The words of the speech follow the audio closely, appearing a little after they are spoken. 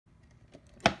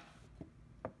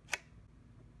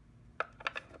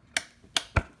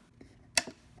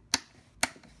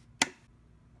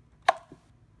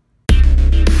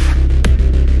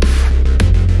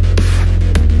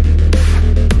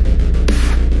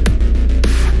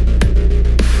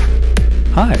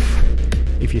Hi!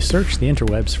 If you search the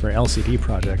interwebs for LCD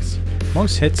projects,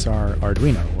 most hits are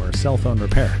Arduino or cell phone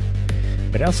repair.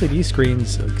 But LCD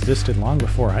screens existed long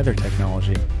before either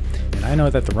technology, and I know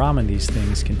that the ROM in these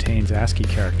things contains ASCII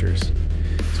characters.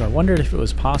 So I wondered if it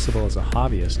was possible as a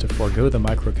hobbyist to forego the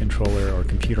microcontroller or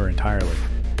computer entirely.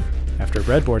 After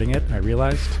breadboarding it, I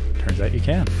realized, turns out you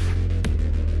can.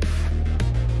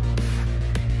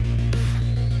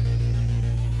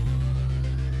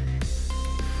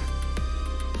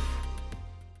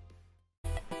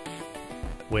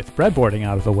 With breadboarding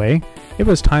out of the way, it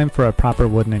was time for a proper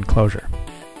wooden enclosure.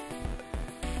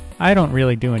 I don't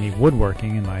really do any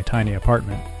woodworking in my tiny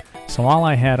apartment, so all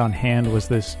I had on hand was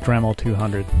this Dremel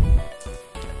 200.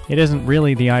 It isn't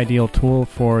really the ideal tool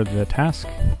for the task,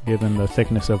 given the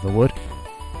thickness of the wood,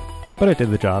 but it did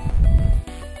the job.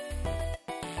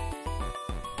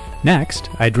 Next,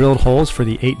 I drilled holes for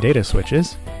the 8 data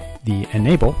switches, the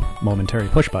Enable momentary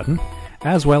push button,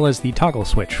 as well as the toggle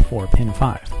switch for pin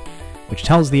 5. Which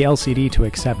tells the LCD to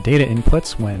accept data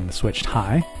inputs when switched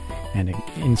high, and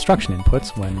instruction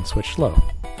inputs when switched low.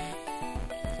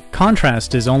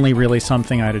 Contrast is only really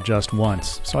something I'd adjust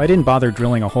once, so I didn't bother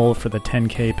drilling a hole for the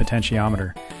 10K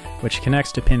potentiometer, which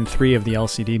connects to pin 3 of the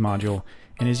LCD module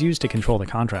and is used to control the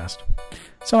contrast.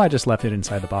 So I just left it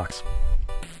inside the box.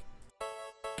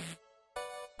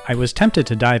 I was tempted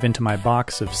to dive into my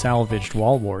box of salvaged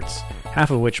wall warts,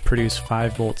 half of which produce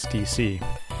 5 volts DC.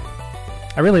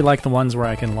 I really like the ones where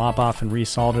I can lop off and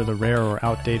resolder the rare or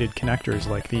outdated connectors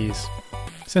like these,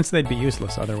 since they'd be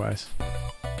useless otherwise.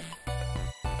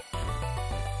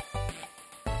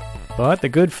 But the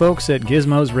good folks at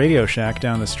Gizmoe's Radio Shack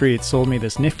down the street sold me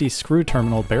this nifty screw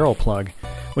terminal barrel plug,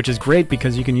 which is great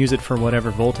because you can use it for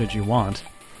whatever voltage you want,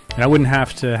 and I wouldn't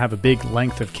have to have a big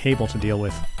length of cable to deal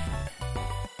with.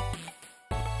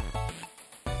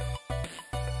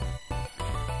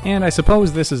 And I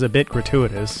suppose this is a bit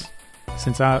gratuitous,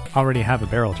 since I already have a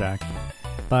barrel jack,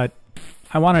 but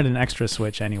I wanted an extra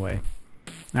switch anyway.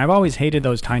 I've always hated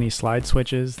those tiny slide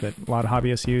switches that a lot of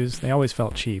hobbyists use. They always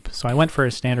felt cheap, so I went for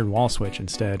a standard wall switch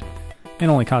instead. It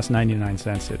only cost 99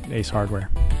 cents at Ace Hardware.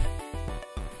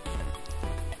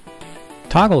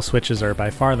 Toggle switches are by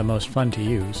far the most fun to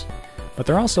use, but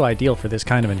they're also ideal for this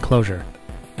kind of enclosure,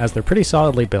 as they're pretty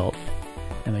solidly built,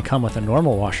 and they come with a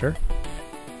normal washer,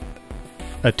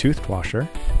 a toothed washer,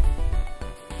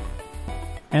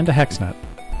 and a hex nut.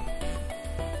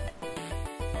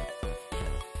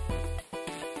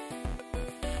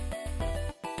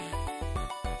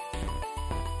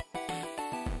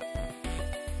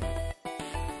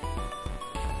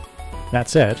 That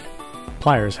said,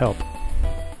 pliers help.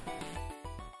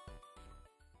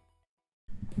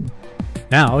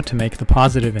 Now, to make the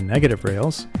positive and negative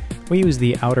rails, we use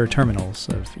the outer terminals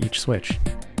of each switch.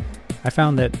 I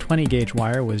found that 20 gauge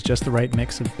wire was just the right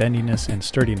mix of bendiness and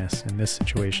sturdiness in this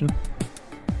situation.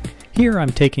 Here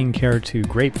I'm taking care to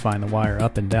grapevine the wire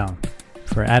up and down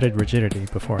for added rigidity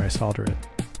before I solder it.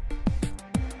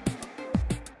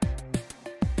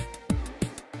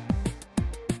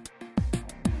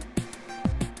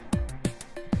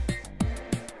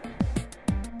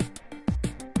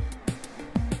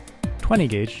 .20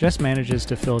 gauge just manages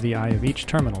to fill the eye of each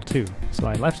terminal too, so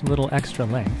I left a little extra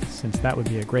length since that would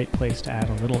be a great place to add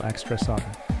a little extra solder.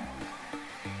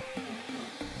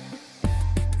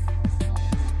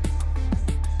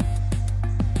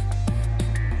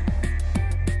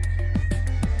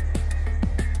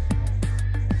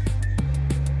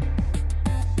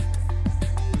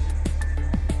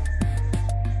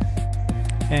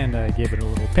 And I gave it a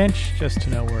little pinch just to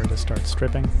know where to start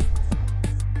stripping.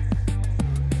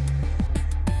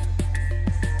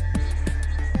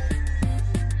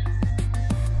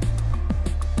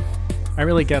 I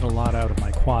really get a lot out of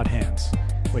my quad hands,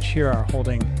 which here are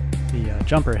holding the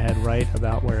jumper head right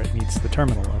about where it meets the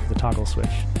terminal of the toggle switch.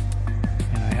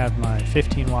 And I have my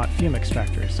 15-watt fume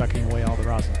extractor sucking away all the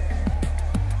rosin.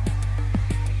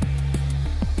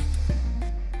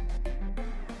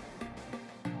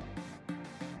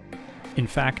 In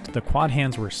fact, the quad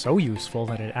hands were so useful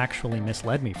that it actually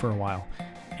misled me for a while,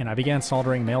 and I began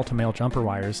soldering male-to-male jumper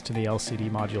wires to the LCD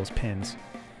module's pins.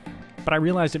 But I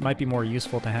realized it might be more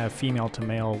useful to have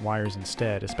female-to-male wires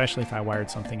instead, especially if I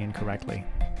wired something incorrectly.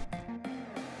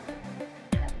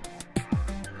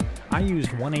 I used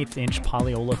 1/8 inch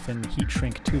polyolefin heat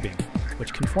shrink tubing,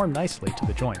 which conformed nicely to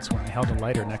the joints when I held a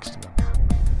lighter next to them.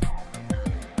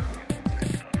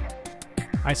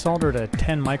 I soldered a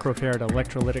 10 microfarad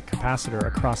electrolytic capacitor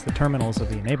across the terminals of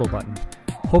the Enable button,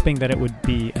 hoping that it would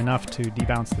be enough to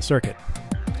debounce the circuit.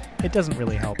 It doesn't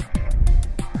really help.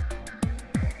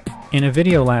 In a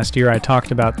video last year I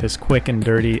talked about this quick and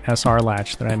dirty SR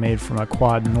latch that I made from a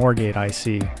quad NOR gate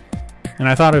IC, and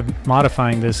I thought of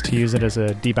modifying this to use it as a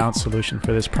debounce solution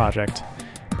for this project,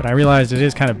 but I realized it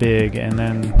is kind of big, and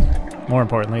then, more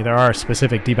importantly, there are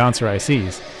specific debouncer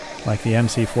ICs, like the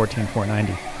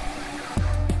MC14490.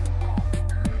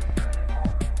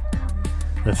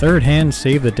 The third hand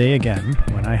saved the day again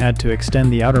when I had to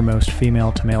extend the outermost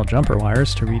female-to-male jumper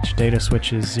wires to reach data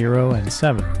switches 0 and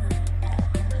 7.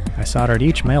 I soldered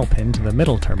each male pin to the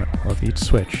middle terminal of each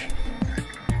switch.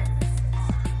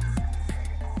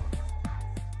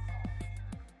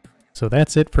 So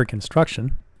that's it for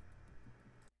construction.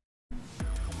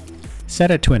 Set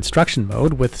it to instruction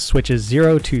mode with switches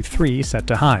 0 to 3 set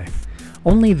to high.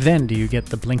 Only then do you get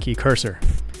the blinky cursor.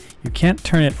 You can't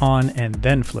turn it on and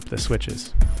then flip the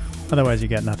switches. Otherwise you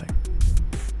get nothing.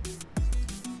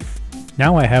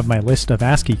 Now I have my list of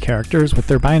ASCII characters with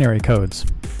their binary codes.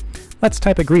 Let's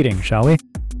type a greeting, shall we?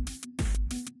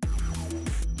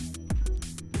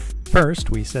 First,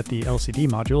 we set the LCD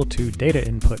module to data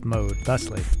input mode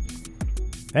thusly.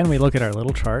 Then we look at our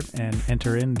little chart and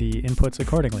enter in the inputs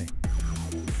accordingly.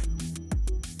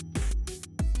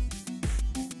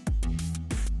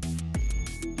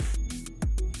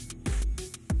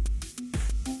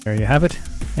 There you have it,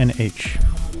 an H.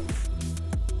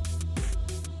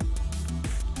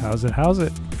 How's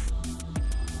it?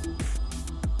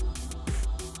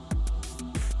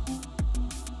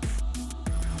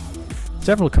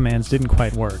 Several commands didn't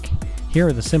quite work.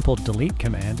 Here the simple delete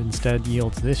command instead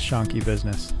yields this shonky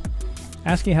business.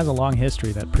 ASCII has a long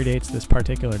history that predates this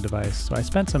particular device, so I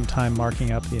spent some time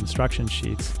marking up the instruction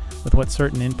sheets with what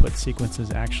certain input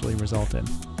sequences actually result in.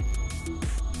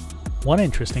 One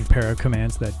interesting pair of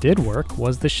commands that did work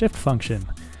was the shift function,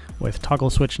 with toggle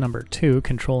switch number 2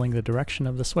 controlling the direction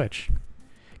of the switch.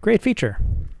 Great feature!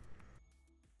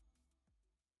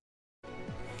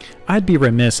 I'd be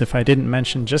remiss if I didn't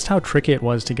mention just how tricky it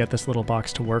was to get this little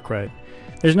box to work right.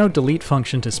 There's no delete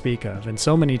function to speak of, and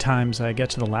so many times I get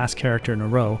to the last character in a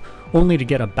row only to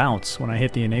get a bounce when I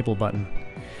hit the enable button.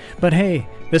 But hey,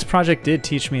 this project did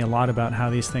teach me a lot about how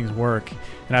these things work,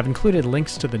 and I've included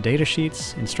links to the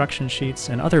datasheets, instruction sheets,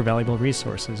 and other valuable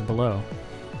resources below.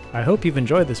 I hope you've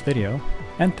enjoyed this video,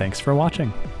 and thanks for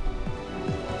watching.